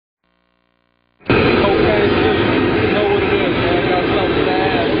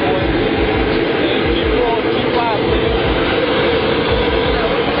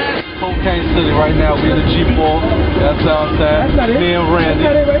Me and Randy,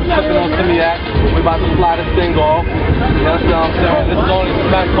 cooking on Simiac. We about to fly this thing off. You understand what I'm saying? This is only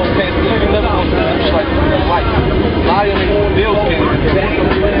Smack Cocaine City. We never gonna see this like white. A lot of y'all deals can't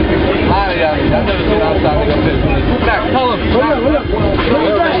even do it. A lot of y'all, I've never seen outside nigga business. Smack, tell him. You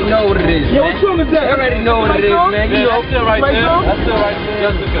already know what it is, man. You already know what it is, man. You know. That's it right there. That's it right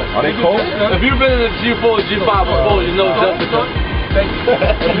there. Jessica. Are they cold? If you've been in the G4 or G5 before, you know Jessica.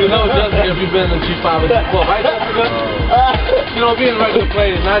 You know Jessica if you've been in the G5 or G4, right Jessica? You know, being regular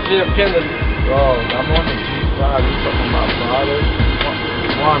players, not Jeff Kennedy. Bro, I'm on the G5. You talking about brother?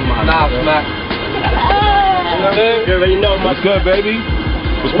 Nah, Smack. You already know. What's good, baby?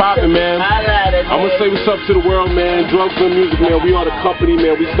 What's poppin', man? I'm gonna say what's up to the world, man. Drugs and music, man. We are the company,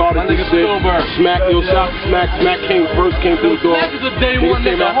 man. We started this shit. Smack, yo, shout to Smack. Smack first came through the door. Smack is a day one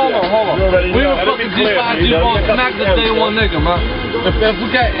nigga. Hold on. We were fucking G5, G4. Smack is a day one nigga, man. If we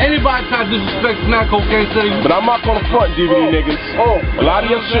got anybody try to disrespect Smack Cocaine City. But I'm not gonna front DVD niggas. A lot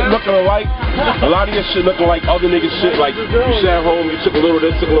of your shit looking alike. A lot of your shit looking like other niggas shit. Like you sat home, you took a little of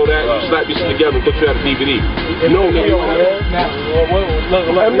this, took a little of that, you slapped your shit together and thought you had a DVD. No, nigga.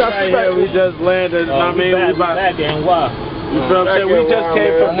 I'm not here, we just landed. I mean, we about. You feel what I'm saying? We just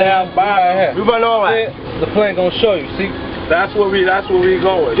came from down by. We run all right. The plane gonna show you, see? That's where we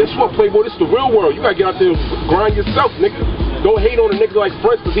going. Guess what, Playboy? This is the real world. You gotta get out there and grind yourself, nigga. Don't hate on a nigga like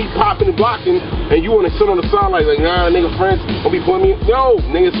French because he popping and blocking and you wanna sit on the sideline like, nah, nigga, French gonna be putting me. Yo,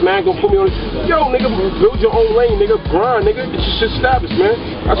 nigga, Smack gonna put me on. Yo, nigga, build your own lane, nigga. Grind, nigga. Get your shit established, man.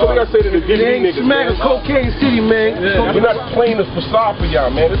 That's what we gotta say to the DVD niggas, Smack man. Cocaine City, man. Yeah. We're not playing this facade for y'all,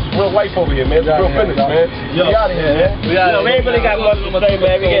 man. This is real life over here, man. This is real business, man. We out of here, man. We ain't really got much to say,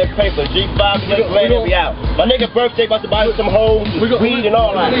 man. We getting paper. G5 just landed, we out. My nigga birthday about to buy some hoes, weed and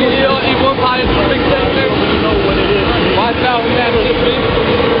all that. You know what it is. Watch out with that shit, bitch.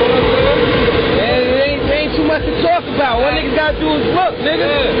 It ain't too much to talk about. What niggas gotta do is look, nigga.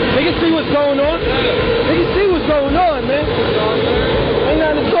 Niggas see what's going on. Niggas see what's going on, man. Ain't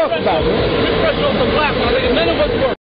nothing to talk about, man. We pressure on the black, my nigga. None of us work.